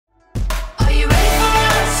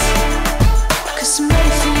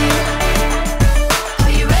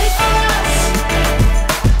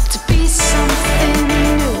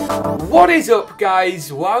What is up,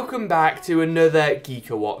 guys? Welcome back to another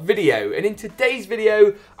GeekaWhat video, and in today's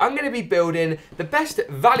video I'm going to be building the best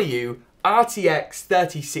value RTX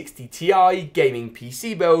 3060 Ti gaming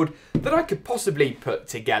PC build that I could possibly put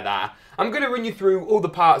together. I'm going to run you through all the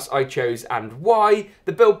parts I chose and why,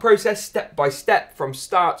 the build process step by step from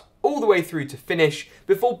start all the way through to finish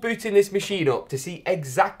before booting this machine up to see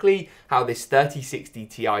exactly how this 3060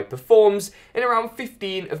 Ti performs in around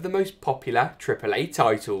 15 of the most popular AAA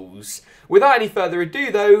titles. Without any further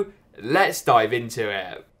ado though, let's dive into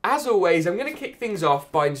it. As always, I'm going to kick things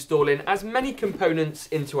off by installing as many components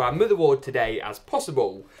into our motherboard today as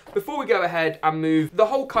possible before we go ahead and move the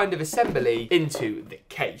whole kind of assembly into the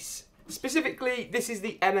case. Specifically, this is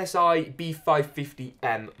the MSI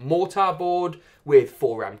B550M Mortar board with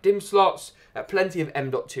 4 RAM DIMM slots, plenty of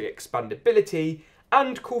M.2 expandability,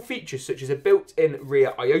 and cool features such as a built-in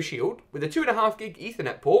rear I/O shield with a 2.5 gig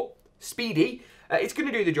Ethernet port, speedy. It's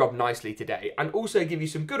going to do the job nicely today and also give you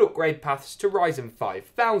some good upgrade paths to Ryzen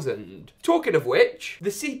 5000. Talking of which, the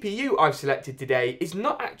CPU I've selected today is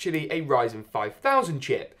not actually a Ryzen 5000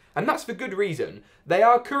 chip, and that's for good reason. They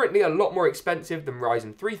are currently a lot more expensive than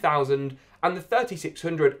Ryzen 3000, and the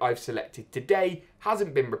 3600 I've selected today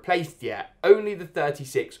hasn't been replaced yet, only the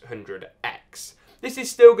 3600X. This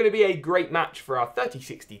is still going to be a great match for our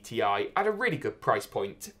 3060 Ti at a really good price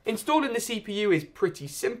point. Installing the CPU is pretty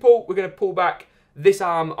simple. We're going to pull back this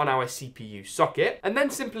arm on our CPU socket and then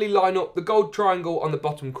simply line up the gold triangle on the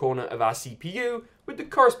bottom corner of our CPU with the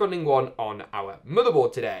corresponding one on our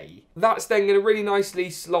motherboard today. That's then going to really nicely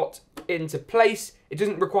slot into place. It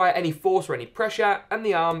doesn't require any force or any pressure, and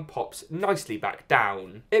the arm pops nicely back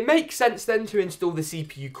down. It makes sense then to install the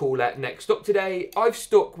CPU cooler next up today. I've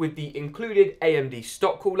stuck with the included AMD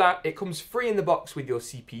stock cooler. It comes free in the box with your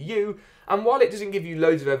CPU, and while it doesn't give you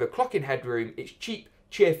loads of overclocking headroom, it's cheap,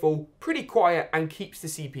 cheerful, pretty quiet, and keeps the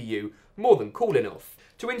CPU more than cool enough.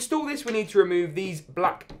 To install this, we need to remove these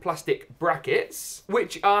black plastic brackets,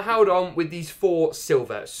 which are held on with these 4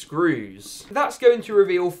 silver screws. That's going to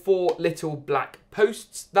reveal 4 little black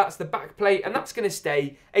posts. That's the back plate, and that's going to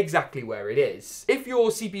stay exactly where it is. If your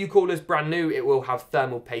CPU cooler is brand new, it will have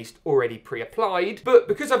thermal paste already pre-applied, but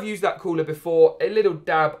because I've used that cooler before, a little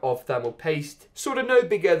dab of thermal paste, sort of no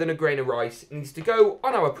bigger than a grain of rice, needs to go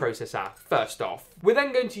on our processor first off. We're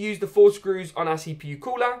then going to use the 4 screws on our CPU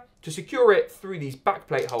cooler to secure it through these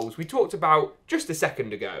backplate holes we talked about just a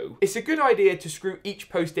second ago. It's a good idea to screw each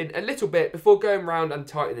post in a little bit before going around and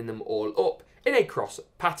tightening them all up in a cross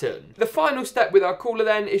pattern. The final step with our cooler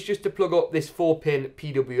then is just to plug up this 4-pin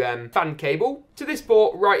PWM fan cable to this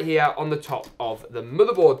port right here on the top of the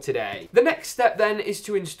motherboard today. The next step then is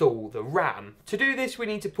to install the RAM. To do this, we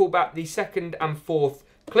need to pull back the 2nd and 4th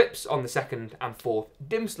clips on the 2nd and 4th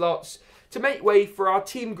DIMM slots to make way for our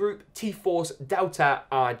Teamgroup T-Force Delta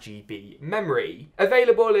RGB memory.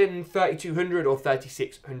 Available in 3200 or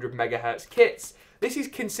 3600 MHz kits, this is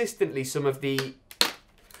consistently some of the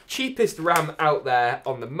cheapest RAM out there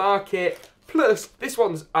on the market. Plus, this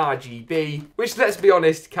one's RGB, which, let's be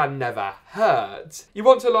honest, can never hurt. You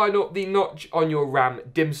want to line up the notch on your RAM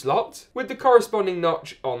DIMM slot with the corresponding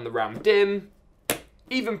notch on the RAM DIMM.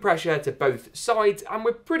 Even pressure to both sides, and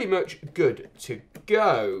we're pretty much good to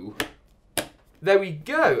go. There we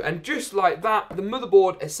go, and just like that, the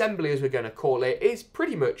motherboard assembly, as we're going to call it, is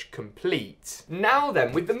pretty much complete. Now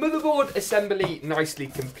then, with the motherboard assembly nicely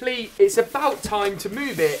complete, it's about time to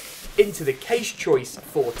move it into the case choice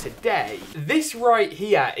for today. This right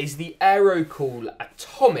here is the Aerocool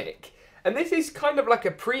Atomic. And this is kind of like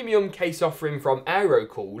a premium case offering from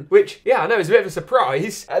Aerocool, which, yeah, I know is a bit of a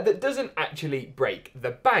surprise, that doesn't actually break the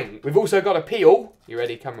bank. We've also got a peel. You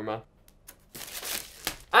ready, cameraman?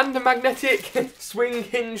 And a magnetic swing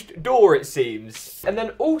hinged door, it seems. And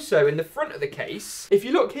then also in the front of the case, if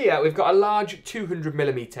you look here, we've got a large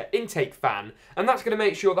 200mm intake fan, and that's going to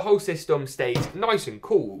make sure the whole system stays nice and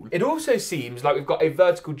cool. It also seems like we've got a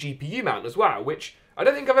vertical GPU mount as well, which I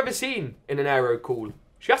don't think I've ever seen in an Aerocool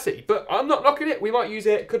chassis, but I'm not knocking it. We might use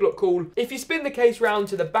it. Could look cool. If you spin the case round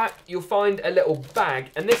to the back, you'll find a little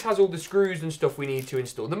bag, and this has all the screws and stuff we need to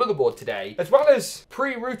install the motherboard today, as well as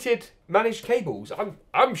pre-routed managed cables.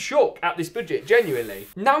 I'm shocked at this budget, genuinely.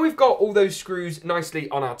 Now we've got all those screws nicely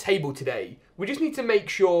on our table today, we just need to make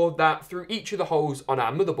sure that through each of the holes on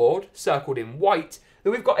our motherboard, circled in white,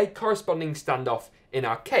 that we've got a corresponding standoff in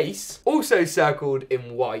our case, also circled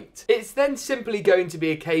in white. It's then simply going to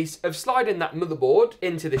be a case of sliding that motherboard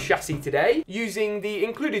into the chassis today, using the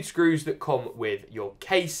included screws that come with your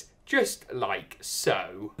case, just like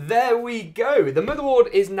so. There we go. The motherboard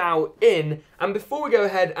is now in, and before we go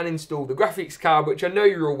ahead and install the graphics card, which I know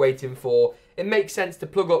you're all waiting for, it makes sense to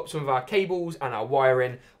plug up some of our cables and our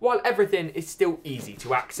wiring while everything is still easy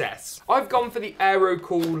to access. I've gone for the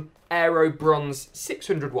Aerocool Aero Bronze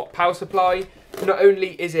 600 watt power supply. Not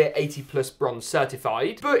only is it 80 plus bronze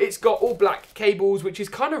certified, but it's got all black cables, which is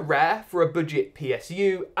kind of rare for a budget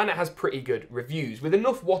PSU, and it has pretty good reviews with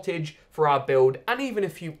enough wattage for our build and even a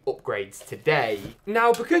few upgrades today.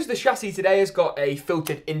 Now, because the chassis today has got a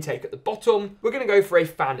filtered intake at the bottom, we're going to go for a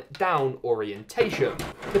fan down orientation.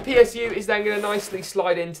 The PSU is then going to nicely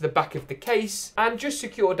slide into the back of the case and just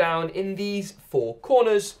secure down in these four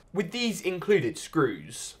corners with these included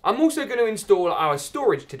screws. I'm also going to install our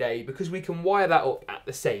storage today because we can wire that up at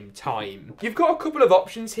the same time. You've got a couple of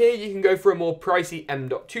options here. You can go for a more pricey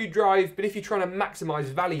M.2 drive, but if you're trying to maximize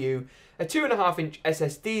value, a 2.5-inch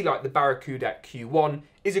SSD like the Barracuda Q1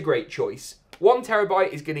 is a great choice. 1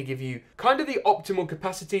 terabyte is going to give you kind of the optimal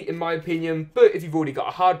capacity in my opinion, but if you've already got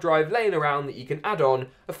a hard drive laying around that you can add on,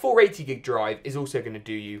 a 480 gig drive is also going to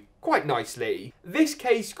do you quite nicely. This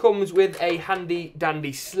case comes with a handy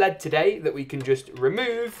dandy sled today that we can just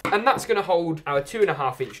remove, and that's going to hold our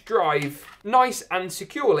 2.5-inch drive nice and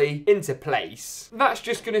securely into place. That's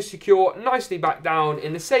just going to secure nicely back down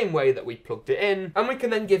in the same way that we plugged it in, and we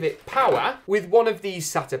can then give it power with one of these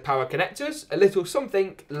SATA power connectors, a little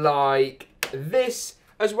something like this,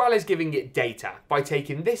 as well as giving it data by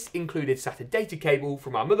taking this included SATA data cable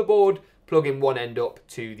from our motherboard, plugging one end up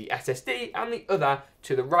to the SSD and the other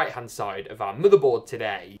to the right hand side of our motherboard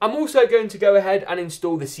today. I'm also going to go ahead and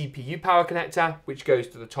install the CPU power connector, which goes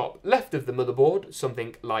to the top left of the motherboard,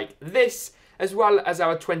 something like this, as well as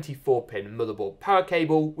our 24-pin motherboard power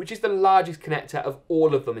cable, which is the largest connector of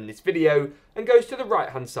all of them in this video, and goes to the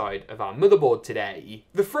right-hand side of our motherboard today.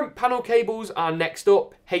 The front panel cables are next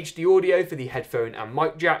up. HD audio for the headphone and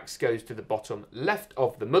mic jacks goes to the bottom left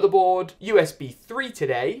of the motherboard. USB 3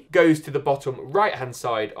 today goes to the bottom right-hand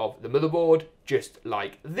side of the motherboard, just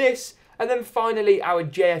like this. And then finally, our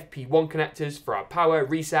JFP1 connectors for our power,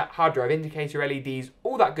 reset, hard drive indicator LEDs,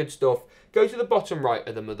 all that good stuff, go to the bottom right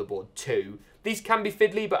of the motherboard too. These can be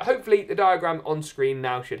fiddly, but hopefully the diagram on screen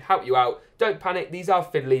now should help you out. Don't panic, these are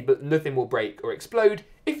fiddly, but nothing will break or explode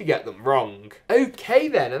if you get them wrong. Okay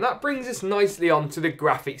then, and that brings us nicely on to the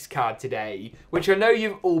graphics card today, which I know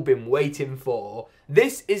you've all been waiting for.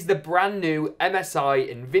 This is the brand new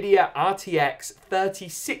MSI Nvidia RTX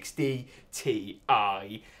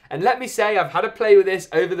 3060Ti. And let me say, I've had a play with this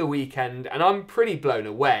over the weekend and I'm pretty blown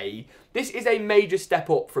away. This is a major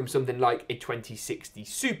step up from something like a 2060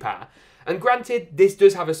 Super. And granted, this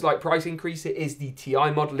does have a slight price increase. It is the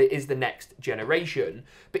Ti model, it is the next generation.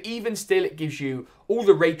 But even still, it gives you all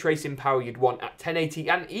the ray tracing power you'd want at 1080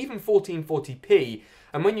 and even 1440p.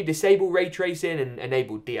 And when you disable ray tracing and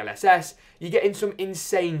enable DLSS, you're getting some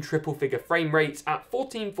insane triple figure frame rates at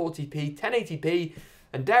 1440p, 1080p,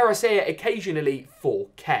 and dare I say it, occasionally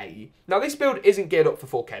 4K. Now this build isn't geared up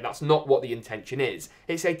for 4K, that's not what the intention is.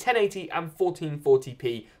 It's a 1080 and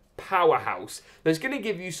 1440p powerhouse that's going to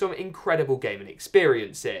give you some incredible gaming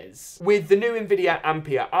experiences. With the new NVIDIA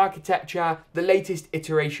Ampere architecture, the latest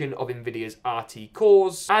iteration of NVIDIA's RT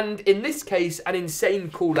cores, and in this case, an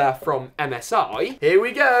insane cooler from MSI. Here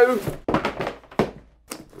we go!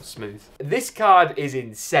 Smooth. This card is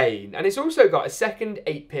insane, and it's also got a second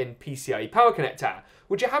 8-pin PCIe power connector,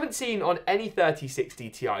 which I haven't seen on any 3060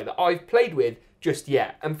 Ti that I've played with just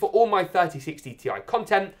yet. And for all my 3060 Ti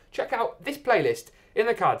content, check out this playlist in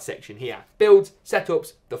the card section here. Builds,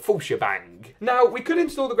 setups, the full shebang. Now, we could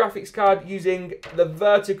install the graphics card using the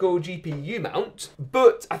vertical GPU mount,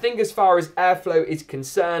 but I think as far as airflow is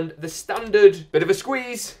concerned, the standard, bit of a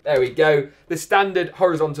squeeze, there we go, the standard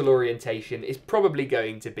horizontal orientation is probably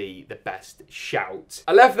going to be the best shout.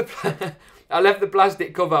 I left the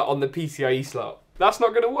plastic cover on the PCIe slot. That's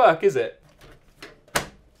not going to work, is it?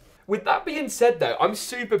 With that being said though, I'm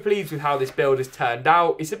super pleased with how this build has turned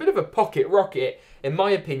out. It's a bit of a pocket rocket, in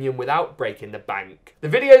my opinion, without breaking the bank. The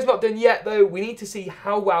video's not done yet though. We need to see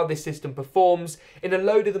how well this system performs in a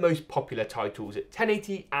load of the most popular titles at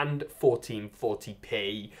 1080 and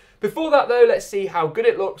 1440p. Before that though, let's see how good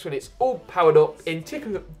it looks when it's all powered up in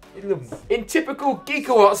typical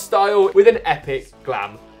GeekaWhat style with an epic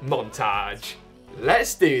glam montage.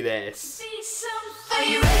 Let's do this. Are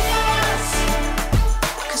you ready for us?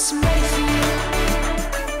 'Cause I'm ready for you.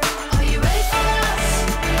 Are you ready for us?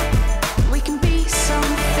 We can be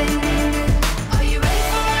something. Are you ready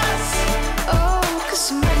for us? Oh, 'cause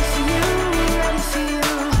I'm ready for you, ready for you.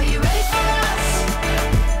 Are you ready for us?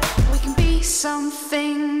 We can be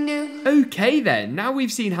something new. Okay then, now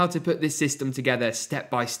we've seen how to put this system together step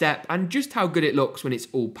by step and just how good it looks when it's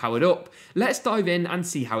all powered up, let's dive in and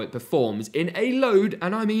see how it performs in a load,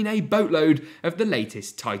 and I mean a boatload, of the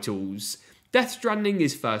latest titles. Death Stranding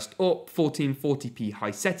is first up, 1440p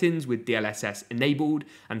high settings with DLSS enabled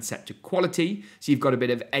and set to quality, so you've got a bit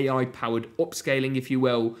of AI powered upscaling if you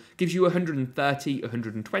will, gives you 130,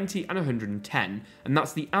 120 and 110, and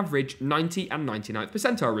that's the average 90 and 99th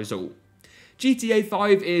percentile result. GTA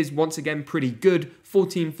 5 is once again pretty good,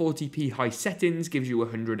 1440p high settings gives you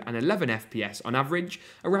 111 FPS on average,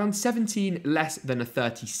 around 17 less than a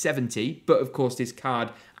 3070, but of course this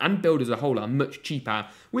card and build as a whole are much cheaper,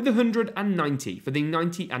 with 190 for the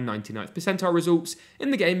 90 and 99th percentile results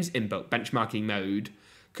in the game's inbuilt benchmarking mode.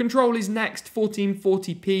 Control is next,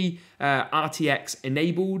 1440p RTX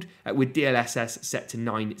enabled with DLSS set to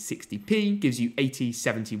 960p, gives you 80,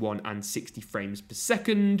 71 and 60 frames per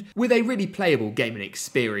second, with a really playable gaming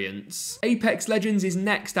experience. Apex Legends is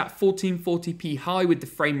next at 1440p high with the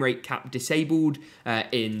frame rate cap disabled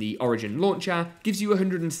in the Origin launcher, gives you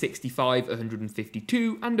 165,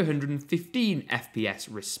 152 and 115 FPS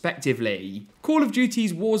respectively. Call of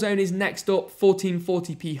Duty's Warzone is next up,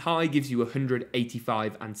 1440p high gives you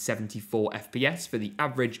 185 and 74 FPS for the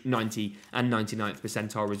average 90 and 99th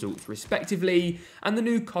percentile results respectively, and the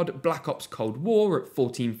new COD Black Ops Cold War at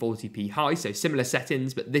 1440p high, so similar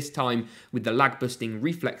settings but this time with the lag busting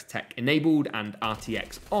reflex tech enabled and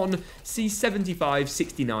RTX on, sees 75,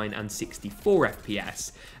 69 and 64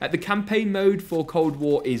 FPS. The campaign mode for Cold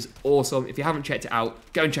War is awesome. If you haven't checked it out,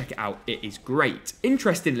 go and check it out, it is great.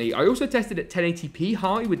 Interestingly, I also tested at 1080p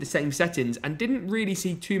high with the same settings and didn't really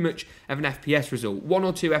see too much of an FPS result, 1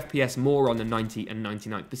 or 2 FPS more on the 90 and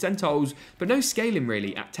 99th percentiles, but no scaling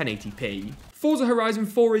really at 1080p. Forza Horizon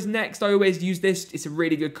 4 is next. I always use this. It's a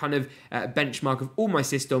really good kind of benchmark of all my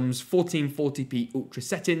systems. 1440p ultra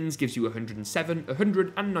settings gives you 107,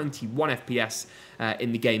 191 FPS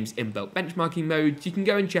in the game's inbuilt benchmarking mode. You can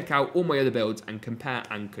go and check out all my other builds and compare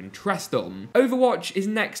and contrast them. Overwatch is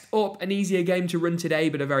next up, an easier game to run today,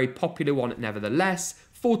 but a very popular one nevertheless.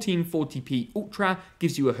 1440p Ultra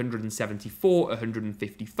gives you 174,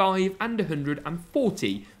 155 and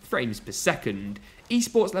 140 frames per second.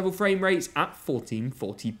 Esports level frame rates at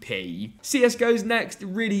 1440p. CSGO's next,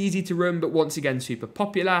 really easy to run but once again super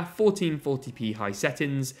popular, 1440p high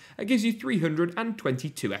settings, it gives you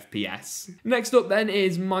 322 FPS. Next up then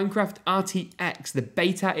is Minecraft RTX, the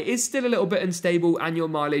beta. It is still a little bit unstable and your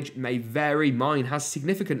mileage may vary, mine has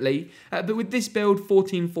significantly, but with this build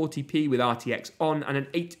 1440p with RTX on and an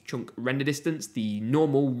 8 chunk render distance, the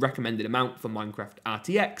normal recommended amount for Minecraft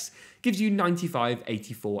RTX, gives you 95,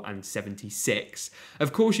 84 and 76.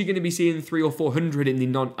 Of course you're going to be seeing 300 or 400 in the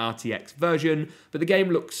non-RTX version, but the game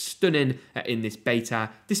looks stunning in this beta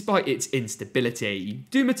despite its instability.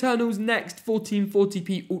 Doom Eternal's next,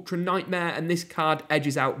 1440p Ultra Nightmare, and this card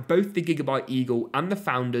edges out both the GeekaWhat Eagle and the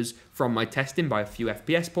Founders from my testing by a few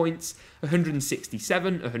FPS points.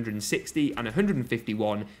 167, 160 and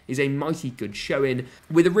 151 is a mighty good showing,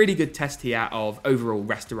 with a really good test here of overall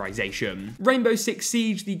rasterization. Rainbow Six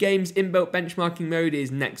Siege, the game's inbuilt benchmarking mode,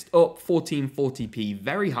 is next up. 1440p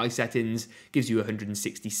very high settings gives you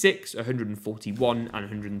 166, 141 and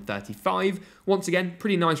 135. Once again,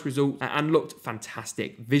 pretty nice result and looked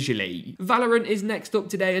fantastic visually. Valorant is next up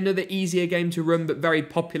today, another easier game to run but very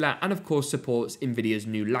popular, and of course supports Nvidia's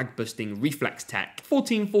new lag busting reflex tech.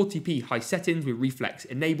 1440p high settings with reflex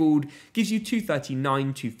enabled gives you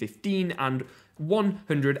 239, 215 and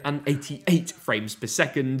 188 frames per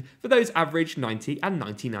second for those average 90 and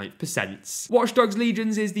 99%. Watch Dogs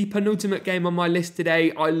Legions is the penultimate game on my list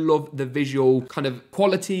today. I love the visual kind of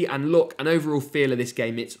quality and look and overall feel of this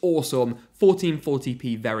game. It's awesome.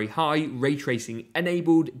 1440p very high, ray tracing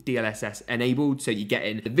enabled, DLSS enabled, so you get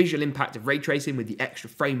in the visual impact of ray tracing with the extra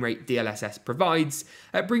frame rate DLSS provides.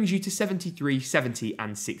 It brings you to 73, 70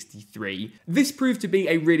 and 63. This proved to be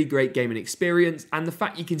a really great gaming experience, and the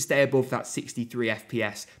fact you can stay above that 63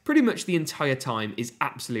 FPS pretty much the entire time is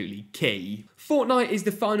absolutely key. Fortnite is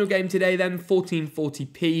the final game today then,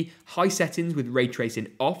 1440p, high settings with ray tracing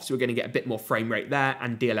off, so we're going to get a bit more frame rate there,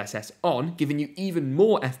 and DLSS on, giving you even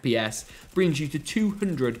more FPS, brings you to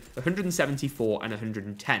 200, 174 and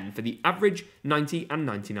 110 for the average 90 and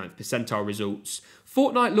 99th percentile results.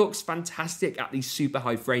 Fortnite looks fantastic at these super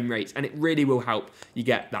high frame rates, and it really will help you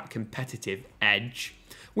get that competitive edge.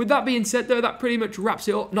 With that being said though, that pretty much wraps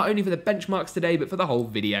it up, not only for the benchmarks today, but for the whole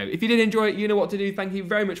video. If you did enjoy it, you know what to do. Thank you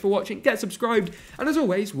very much for watching. Get subscribed, and as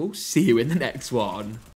always, we'll see you in the next one.